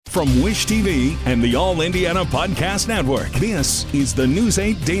From Wish TV and the All Indiana Podcast Network, this is the News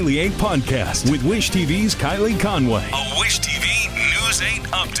 8 Daily 8 Podcast with Wish TV's Kylie Conway. A Wish TV News 8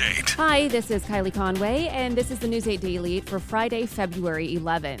 update. Hi, this is Kylie Conway, and this is the News 8 Daily 8 for Friday, February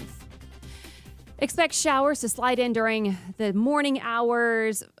 11th. Expect showers to slide in during the morning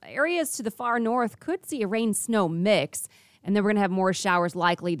hours. Areas to the far north could see a rain-snow mix, and then we're going to have more showers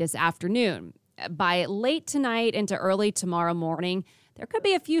likely this afternoon. By late tonight into early tomorrow morning, there could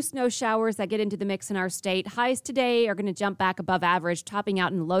be a few snow showers that get into the mix in our state. Highs today are going to jump back above average, topping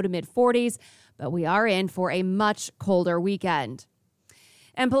out in the low to mid 40s, but we are in for a much colder weekend.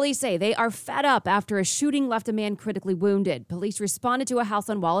 And police say they are fed up after a shooting left a man critically wounded. Police responded to a house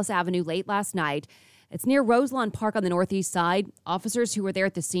on Wallace Avenue late last night. It's near Roselawn Park on the northeast side. Officers who were there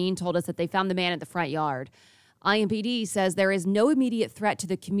at the scene told us that they found the man at the front yard. IMPD says there is no immediate threat to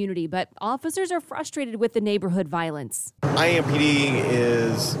the community, but officers are frustrated with the neighborhood violence. IMPD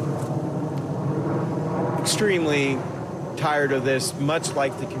is extremely tired of this, much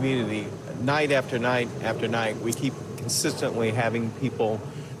like the community. Night after night after night, we keep consistently having people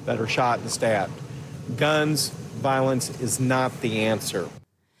that are shot and stabbed. Guns, violence is not the answer.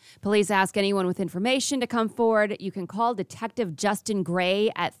 Police ask anyone with information to come forward. You can call Detective Justin Gray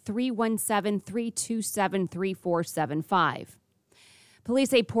at 317-327-3475.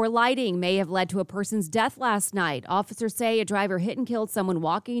 Police say poor lighting may have led to a person's death last night. Officers say a driver hit and killed someone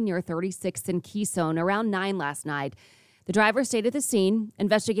walking near 36th and Keystone around 9 last night. The driver stayed at the scene.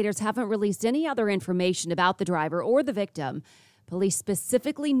 Investigators haven't released any other information about the driver or the victim. Police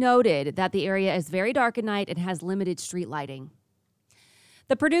specifically noted that the area is very dark at night and has limited street lighting.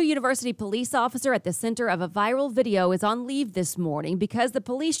 The Purdue University police officer at the center of a viral video is on leave this morning because the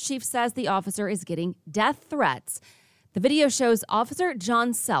police chief says the officer is getting death threats. The video shows Officer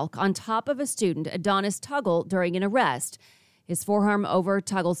John Selk on top of a student, Adonis Tuggle, during an arrest, his forearm over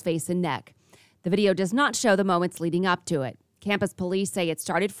Tuggle's face and neck. The video does not show the moments leading up to it. Campus police say it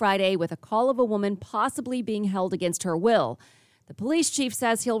started Friday with a call of a woman possibly being held against her will. The police chief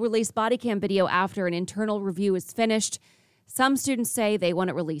says he'll release body cam video after an internal review is finished. Some students say they want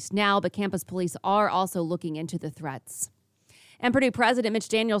it released now, but campus police are also looking into the threats. And Purdue President Mitch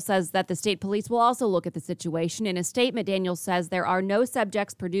Daniels says that the state police will also look at the situation. In a statement, Daniels says there are no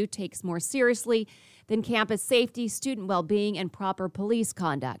subjects Purdue takes more seriously than campus safety, student well-being, and proper police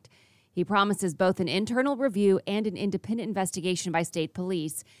conduct. He promises both an internal review and an independent investigation by state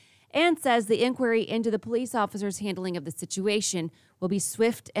police, and says the inquiry into the police officers' handling of the situation will be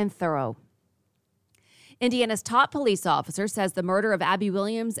swift and thorough. Indiana's top police officer says the murder of Abby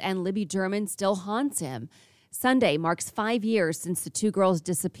Williams and Libby German still haunts him. Sunday marks 5 years since the two girls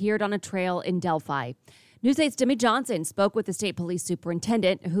disappeared on a trail in Delphi. News 8's Demi Johnson spoke with the state police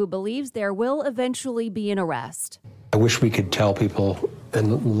superintendent, who believes there will eventually be an arrest. I wish we could tell people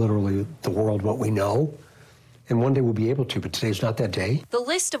and literally the world what we know, and one day we'll be able to, but today's not that day. The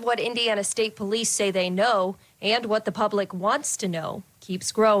list of what Indiana State Police say they know and what the public wants to know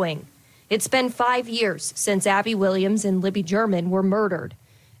keeps growing. It's been 5 years since Abby Williams and Libby German were murdered.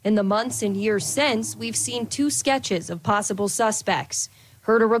 In the months and years since, we've seen 2 sketches of possible suspects,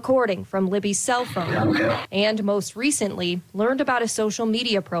 heard a recording from Libby's cell phone, and most recently, learned about a social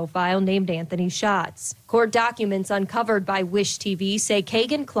media profile named Anthony Schatz. Court documents uncovered by Wish TV say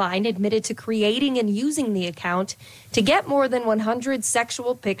Kagan Klein admitted to creating and using the account to get more than 100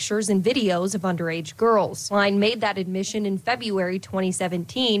 sexual pictures and videos of underage girls. Klein made that admission in February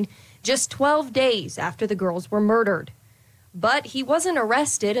 2017, just 12 days after the girls were murdered. But he wasn't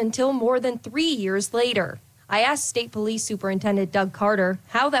arrested until more than 3 years later. I asked State Police Superintendent Doug Carter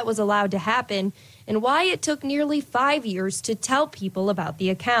how that was allowed to happen and why it took nearly 5 years to tell people about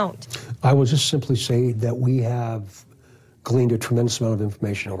the account. I will just simply say that we have gleaned a tremendous amount of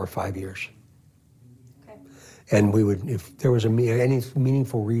information over 5 years. Okay. And we would, if there was any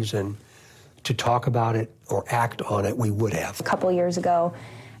meaningful reason to talk about it or act on it, we would have. A couple years ago,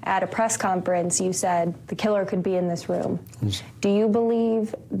 at a press conference, you said the killer could be in this room. Yes. Do you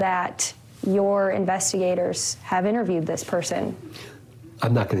believe that your investigators have interviewed this person?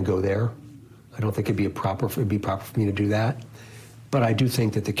 I'm not going to go there. I don't think it'd be proper for me to do that. But I do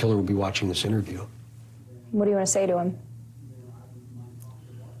think that the killer will be watching this interview. What do you want to say to him?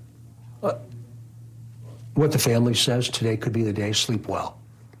 What the family says, today could be the day. Sleep well.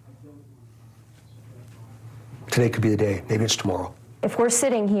 Today could be the day. Maybe it's tomorrow. If we're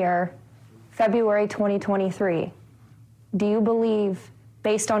sitting here, February 2023, do you believe,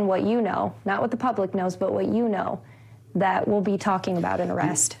 based on what you know, not what the public knows, but what you know, that we'll be talking about an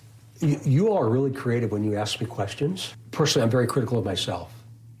arrest? You all are really creative when you ask me questions. Personally, I'm very critical of myself.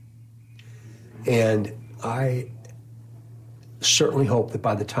 And I certainly hope that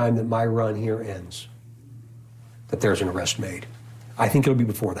by the time that my run here ends, that there's an arrest made. I think it'll be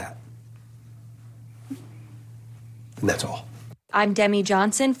before that. And that's all. I'm Demi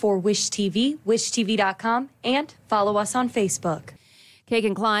Johnson for Wish TV, wishtv.com, and follow us on Facebook.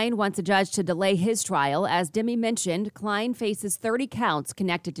 Kegan Kline wants a judge to delay his trial. As Demi mentioned, Kline faces 30 counts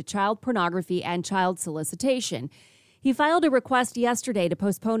connected to child pornography and child solicitation. He filed a request yesterday to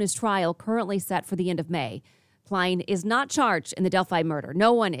postpone his trial, currently set for the end of May. Kline is not charged in the Delphi murder.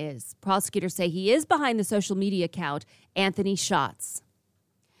 No one is. Prosecutors say he is behind the social media account Anthony Shots.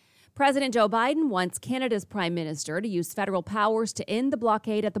 President Joe Biden wants Canada's prime minister to use federal powers to end the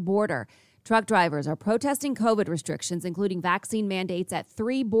blockade at the border. Truck drivers are protesting COVID restrictions, including vaccine mandates at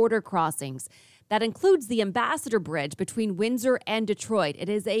 3 border crossings. That includes the Ambassador Bridge between Windsor and Detroit. It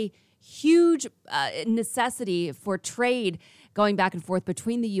is a huge necessity for trade going back and forth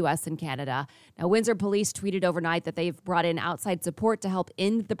between the U.S. and Canada. Now, Windsor police tweeted overnight that they've brought in outside support to help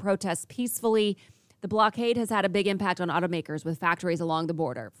end the protests peacefully. The blockade has had a big impact on automakers with factories along the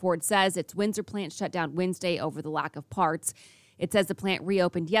border. Ford says its Windsor plant shut down Wednesday over the lack of parts. It says the plant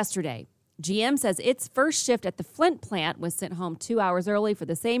reopened yesterday. GM says its first shift at the Flint plant was sent home 2 hours early for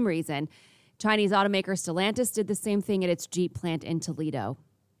the same reason. Chinese automaker Stellantis did the same thing at its Jeep plant in Toledo.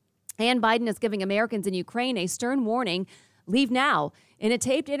 And Biden is giving Americans in Ukraine a stern warning: leave now. In a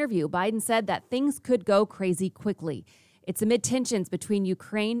taped interview, Biden said that things could go crazy quickly. It's amid tensions between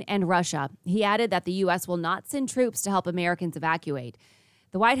Ukraine and Russia. He added that the U.S. will not send troops to help Americans evacuate.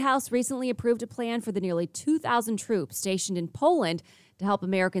 The White House recently approved a plan for the nearly 2,000 troops stationed in Poland to help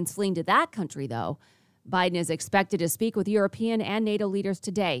Americans fleeing to that country, though. Biden is expected to speak with European and NATO leaders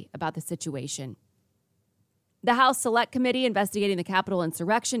today about the situation. The House Select Committee investigating the Capitol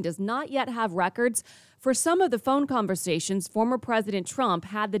insurrection does not yet have records for some of the phone conversations former President Trump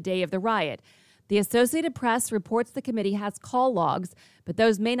had the day of the riot. The Associated Press reports the committee has call logs, but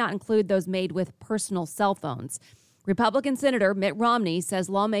those may not include those made with personal cell phones. Republican Senator Mitt Romney says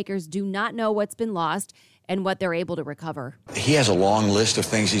lawmakers do not know what's been lost and what they're able to recover. He has a long list of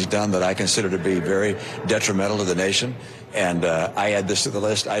things he's done that I consider to be very detrimental to the nation, and I add this to the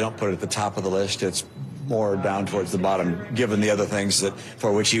list. I don't put it at the top of the list. It's more down towards the bottom, given the other things that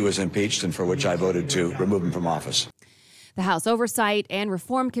for which he was impeached and for which I voted to remove him from office. The House Oversight and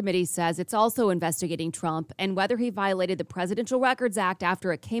Reform Committee says it's also investigating Trump and whether he violated the Presidential Records Act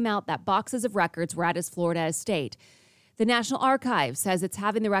after it came out that boxes of records were at his Florida estate. The National Archives says it's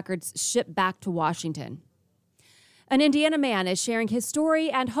having the records shipped back to Washington. An Indiana man is sharing his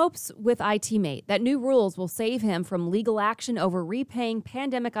story and hopes with ITmate that new rules will save him from legal action over repaying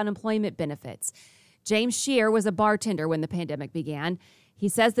pandemic unemployment benefits. James Shear was a bartender when the pandemic began. He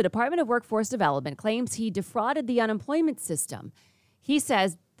says the Department of Workforce Development claims he defrauded the unemployment system. He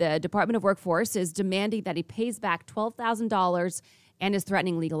says the Department of Workforce is demanding that he pays back $12,000 and is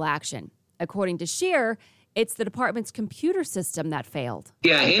threatening legal action. According to Shear, it's the department's computer system that failed.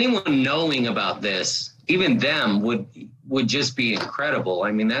 Yeah, anyone knowing about this, even them, would just be incredible.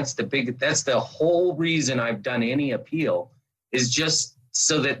 I mean, that's the whole reason I've done any appeal, is just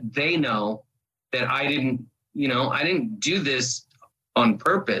so that they know that I didn't do this on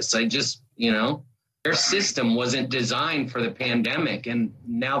purpose. I just, their system wasn't designed for the pandemic, and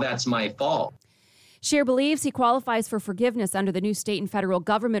now that's my fault. Shear believes he qualifies for forgiveness under the new state and federal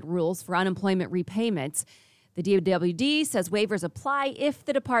government rules for unemployment repayments. The DOWD says waivers apply if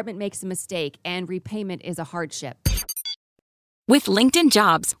the department makes a mistake and repayment is a hardship. With LinkedIn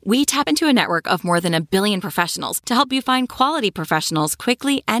Jobs, we tap into a network of more than 1 billion professionals to help you find quality professionals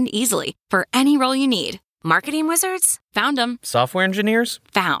quickly and easily for any role you need. Marketing wizards? Found them. Software engineers?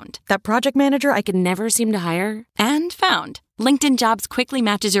 Found. That project manager I could never seem to hire? And found. LinkedIn Jobs quickly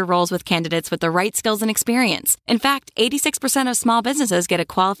matches your roles with candidates with the right skills and experience. In fact, 86% of small businesses get a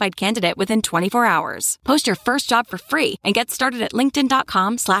qualified candidate within 24 hours. Post your first job for free and get started at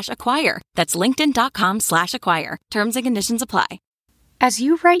linkedin.com/acquire. That's linkedin.com/acquire. Terms and conditions apply. As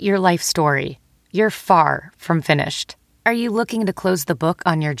you write your life story, you're far from finished. Are you looking to close the book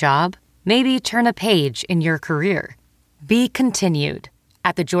on your job? Maybe turn a page in your career. Be continued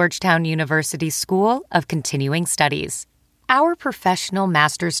at the Georgetown University School of Continuing Studies. Our professional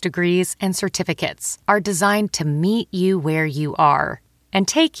master's degrees and certificates are designed to meet you where you are and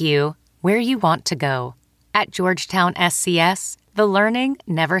take you where you want to go. At Georgetown SCS, the learning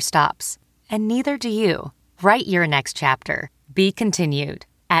never stops, and neither do you. Write your next chapter. Be continued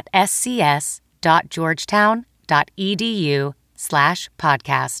at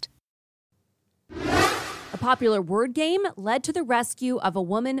scs.georgetown.edu/podcast. A popular word game led to the rescue of a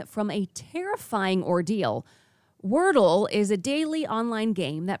woman from a terrifying ordeal. Wordle is a daily online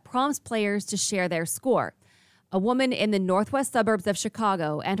game that prompts players to share their score. A woman in the northwest suburbs of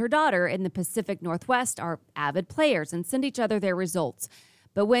Chicago and her daughter in the Pacific Northwest are avid players and send each other their results.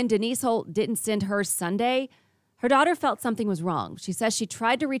 But when Denise Holt didn't send hers Sunday, her daughter felt something was wrong. She says she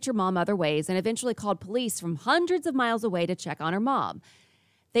tried to reach her mom other ways and eventually called police from hundreds of miles away to check on her mom.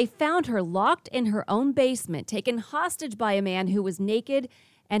 They found her locked in her own basement, taken hostage by a man who was naked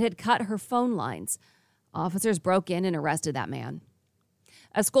and had cut her phone lines. Officers broke in and arrested that man.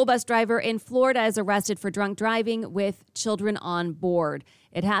 A school bus driver in Florida is arrested for drunk driving with children on board.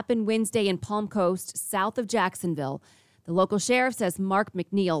 It happened Wednesday in Palm Coast, south of Jacksonville. The local sheriff says Mark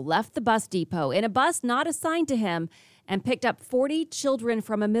McNeil left the bus depot in a bus not assigned to him and picked up 40 children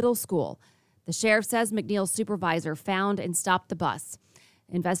from a middle school. The sheriff says McNeil's supervisor found and stopped the bus.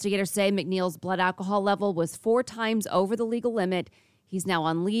 Investigators say McNeil's blood alcohol level was 4 times over the legal limit. He's now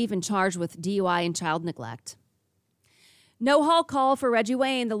on leave and charged with DUI and child neglect. No Hall call for Reggie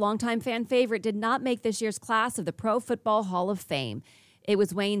Wayne, the longtime fan favorite, did not make this year's class of the Pro Football Hall of Fame. It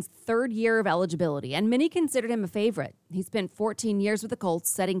was Wayne's 3rd year of eligibility, and many considered him a favorite. He spent 14 years with the Colts,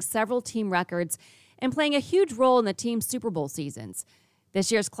 setting several team records and playing a huge role in the team's Super Bowl seasons.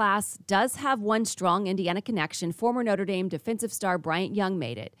 This year's class does have one strong Indiana connection. Former Notre Dame defensive star Bryant Young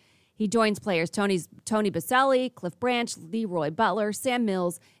made it. He joins players Tony Boselli, Cliff Branch, Leroy Butler, Sam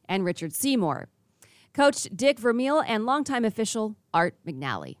Mills, and Richard Seymour. Coach Dick Vermeil and longtime official Art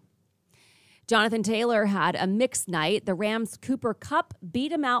McNally. Jonathan Taylor had a mixed night. The Rams' Cooper Kupp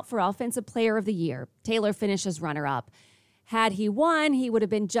beat him out for Offensive Player of the Year. Taylor finishes runner-up. Had he won, he would have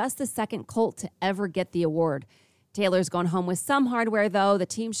been just the second Colt to ever get the award. Taylor's gone home with some hardware, though. The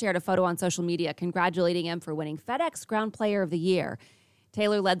team shared a photo on social media congratulating him for winning FedEx Ground Player of the Year.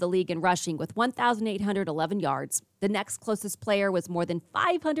 Taylor led the league in rushing with 1,811 yards. The next closest player was more than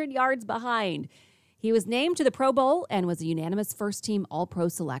 500 yards behind. He was named to the Pro Bowl and was a unanimous first-team All-Pro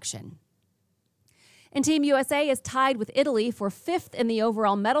selection. And Team USA is tied with Italy for 5th in the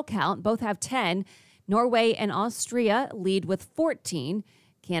overall medal count. Both have 10. Norway and Austria lead with 14.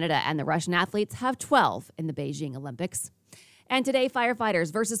 Canada and the Russian athletes have 12 in the Beijing Olympics. And today,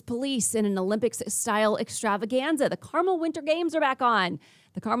 firefighters versus police in an Olympics-style extravaganza. The Carmel Winter Games are back on.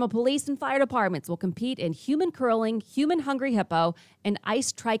 The Carmel Police and Fire Departments will compete in human curling, human hungry hippo, and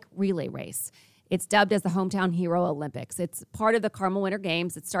ice trike relay race. It's dubbed as the Hometown Hero Olympics. It's part of the Carmel Winter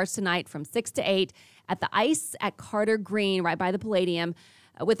Games. It starts tonight from 6 to 8 at the ice at Carter Green, right by the Palladium,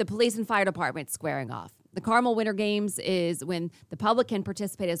 with the police and fire department squaring off. The Carmel Winter Games is when the public can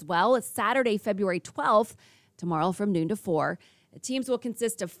participate as well. It's Saturday, February 12th, tomorrow from noon to 4. The teams will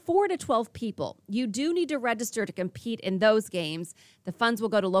consist of 4 to 12 people. You do need to register to compete in those games. The funds will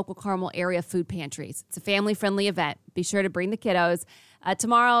go to local Carmel area food pantries. It's a family-friendly event. Be sure to bring the kiddos.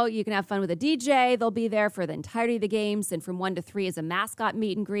 Tomorrow, you can have fun with a DJ. They'll be there for the entirety of the games, and from 1 to 3 is a mascot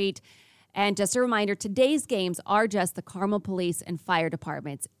meet and greet. And just a reminder, today's games are just the Carmel Police and Fire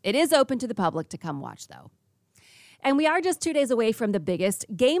Departments. It is open to the public to come watch, though. And we are just 2 days away from the biggest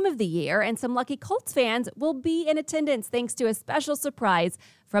game of the year, and some lucky Colts fans will be in attendance thanks to a special surprise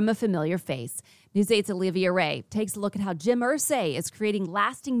from a familiar face. News 8's Olivia Ray takes a look at how Jim Irsay is creating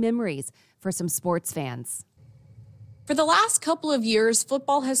lasting memories for some sports fans. For the last couple of years,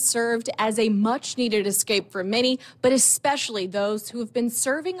 football has served as a much-needed escape for many, but especially those who have been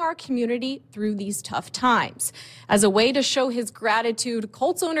serving our community through these tough times. As a way to show his gratitude,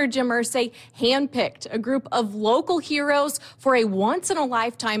 Colts owner Jim Irsay handpicked a group of local heroes for a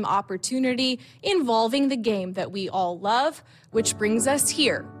once-in-a-lifetime opportunity involving the game that we all love, which brings us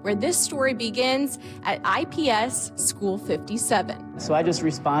here, where this story begins at IPS School 57. So I just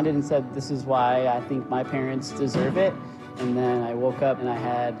responded and said, this is why I think my parents deserve it. And then I woke up and I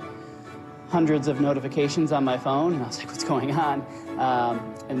had hundreds of notifications on my phone, and I was like, what's going on?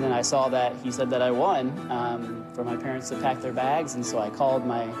 And then I saw that he said that I won for my parents to pack their bags, and so I called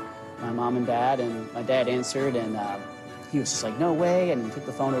my mom and dad, and my dad answered, and he was just like, no way, and he took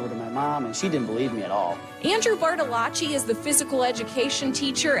the phone over to my mom, and she didn't believe me at all. Andrew Bartolacci is the physical education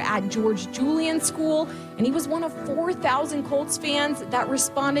teacher at George Julian School, and he was one of 4,000 Colts fans that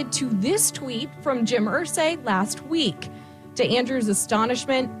responded to this tweet from Jim Irsay last week. To Andrew's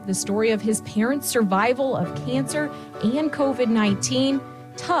astonishment, the story of his parents' survival of cancer and COVID-19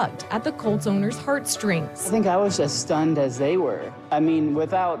 tugged at the Colts owner's heartstrings. I think I was as stunned as they were. I mean,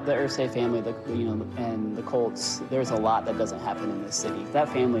 without the Irsay family, and the Colts, there's a lot that doesn't happen in this city. That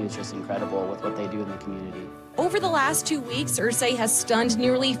family is just incredible with what they do in the community. Over the last 2 weeks, Irsay has stunned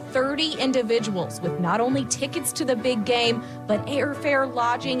nearly 30 individuals with not only tickets to the big game, but airfare,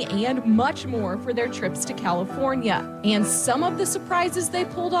 lodging, and much more for their trips to California. And some of the surprises they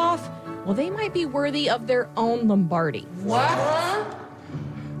pulled off, well, they might be worthy of their own Lombardi. What?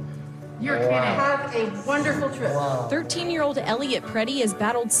 You're kidding. Have a wonderful trip. 13-year-old Elliot Preddy has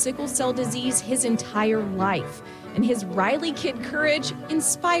battled sickle cell disease his entire life, and his Riley Kid courage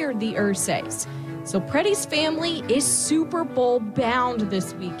inspired the Ursays. So Preddy's family is Super Bowl bound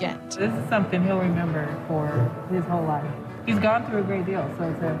this weekend. This is something he'll remember for his whole life. He's gone through a great deal,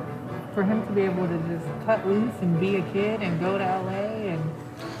 so for him to be able to just cut loose and be a kid and go to LA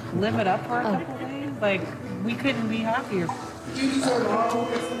and live it up for a couple days, like, we couldn't be happier.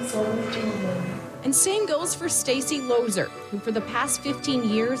 And same goes for Stacy Lozer, who for the past 15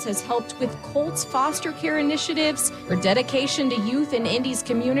 years has helped with Colts foster care initiatives. Her dedication to youth in Indy's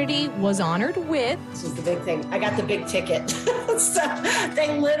community was honored with... This is the big thing. I got the big ticket. So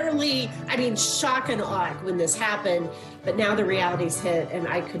they literally, shock and awe when this happened. But now the reality's hit, and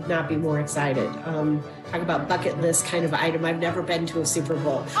I could not be more excited. Talk about bucket list kind of item. I've never been to a Super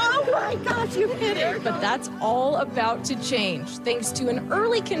Bowl. Oh my gosh, you kidding? But that's all about to change, thanks to an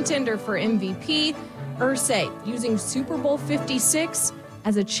early contender for MVP, Irsay, using Super Bowl 56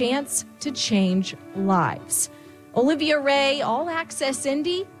 as a chance to change lives. Olivia Ray, All Access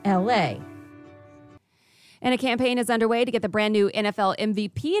Indy, LA. And a campaign is underway to get the brand new NFL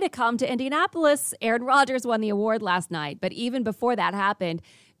MVP to come to Indianapolis. Aaron Rodgers won the award last night, but even before that happened,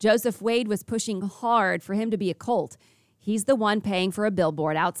 Joseph Wade was pushing hard for him to be a Colt. He's the one paying for a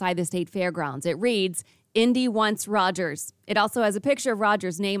billboard outside the state fairgrounds. It reads, "Indy wants Rodgers." It also has a picture of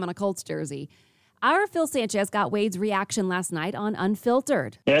Rodgers' name on a Colts jersey. Our Phil Sanchez got Wade's reaction last night on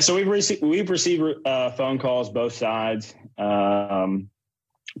Unfiltered. Yeah, so we've received phone calls, both sides,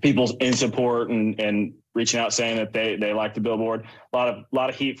 people in support and reaching out saying that they like the billboard. A lot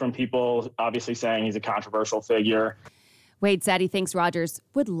of heat from people, obviously saying he's a controversial figure. Wade said he thinks Rodgers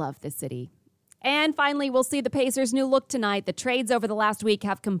would love the city. And finally, we'll see the Pacers' new look tonight. The trades over the last week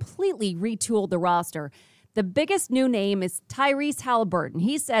have completely retooled the roster. The biggest new name is Tyrese Halliburton.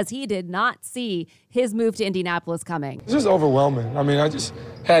 He says he did not see his move to Indianapolis coming. It's just overwhelming. I just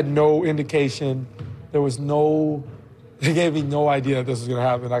had no indication. They gave me no idea that this was going to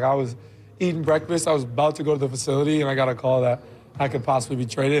happen. I was eating breakfast. I was about to go to the facility, and I got a call that I could possibly be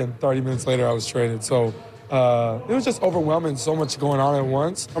traded, and 30 minutes later, I was traded. So it was just overwhelming, so much going on at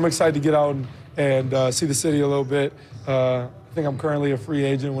once. I'm excited to get out and see the city a little bit. I think I'm currently a free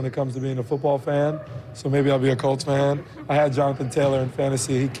agent when it comes to being a football fan, so maybe I'll be a Colts fan. I had Jonathan Taylor in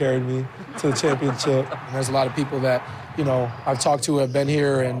fantasy. He carried me to the championship. And there's a lot of people that, I've talked to have been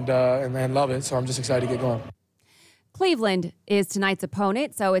here and love it, so I'm just excited to get going. Cleveland is tonight's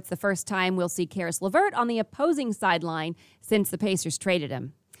opponent, so it's the first time we'll see Karis LeVert on the opposing sideline since the Pacers traded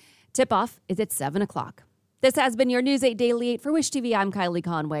him. Tip-off is at 7 o'clock. This has been your News 8 Daily 8 for Wish TV. I'm Kylie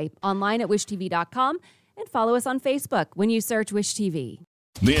Conway, online at wishtv.com, and follow us on Facebook when you search Wish TV.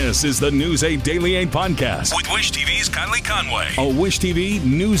 This is the News 8 Daily 8 podcast with Wish TV's Kylie Conway. A Wish TV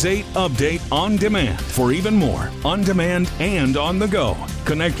News 8 update on demand. For even more, on demand and on the go.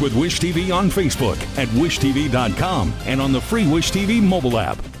 Connect with Wish TV on Facebook at wishtv.com and on the free Wish TV mobile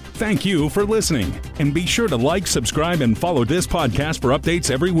app. Thank you for listening. And be sure to like, subscribe, and follow this podcast for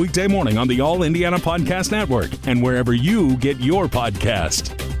updates every weekday morning on the All Indiana Podcast Network and wherever you get your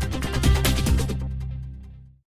podcast.